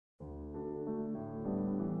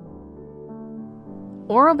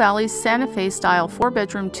Oro Valley's Santa Fe style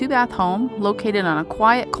 4-bedroom, 2-bath home located on a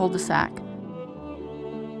quiet cul-de-sac.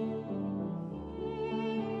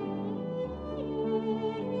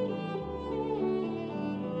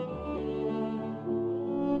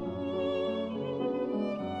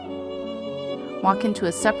 Walk into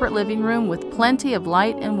a separate living room with plenty of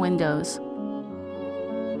light and windows.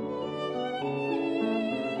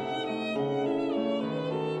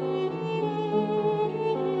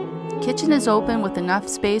 Kitchen is open with enough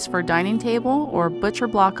space for a dining table or butcher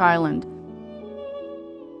block island.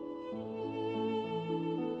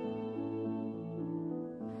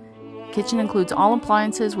 Kitchen includes all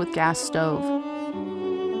appliances with gas stove.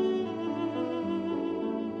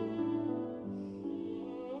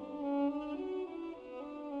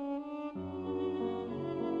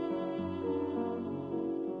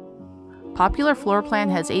 Popular floor plan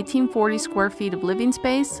has 1840 square feet of living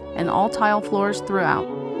space and all tile floors throughout.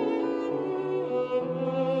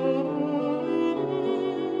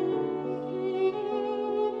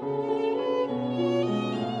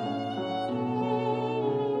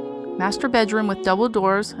 Master bedroom with double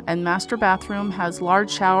doors and master bathroom has large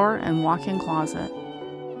shower and walk-in closet.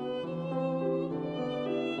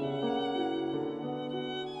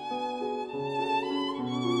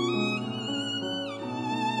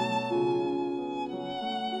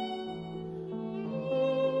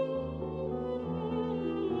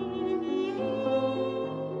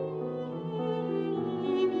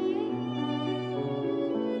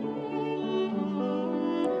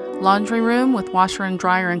 Laundry room with washer and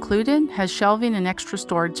dryer included has shelving and extra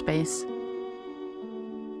storage space.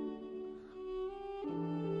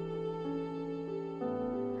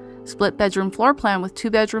 Split bedroom floor plan with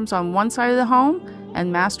 2 bedrooms on one side of the home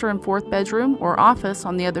and master and 4th bedroom or office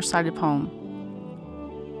on the other side of home.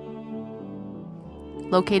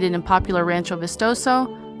 Located in popular Rancho Vistoso,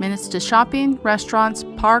 minutes to shopping, restaurants,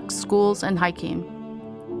 parks, schools, and hiking.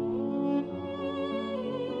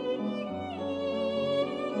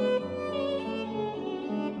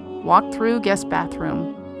 Walk-through guest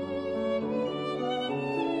bathroom.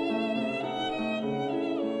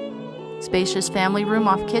 Spacious family room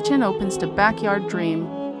off kitchen opens to backyard dream.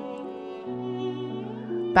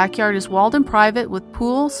 Backyard is walled and private with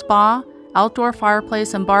pool, spa, outdoor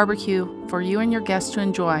fireplace, and barbecue for you and your guests to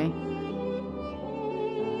enjoy.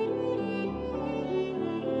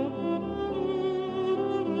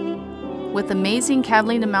 With amazing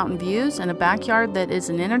Catalina mountain views and a backyard that is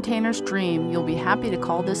an entertainer's dream, you'll be happy to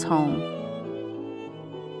call this home.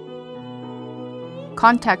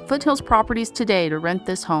 Contact Foothills Properties today to rent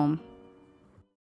this home.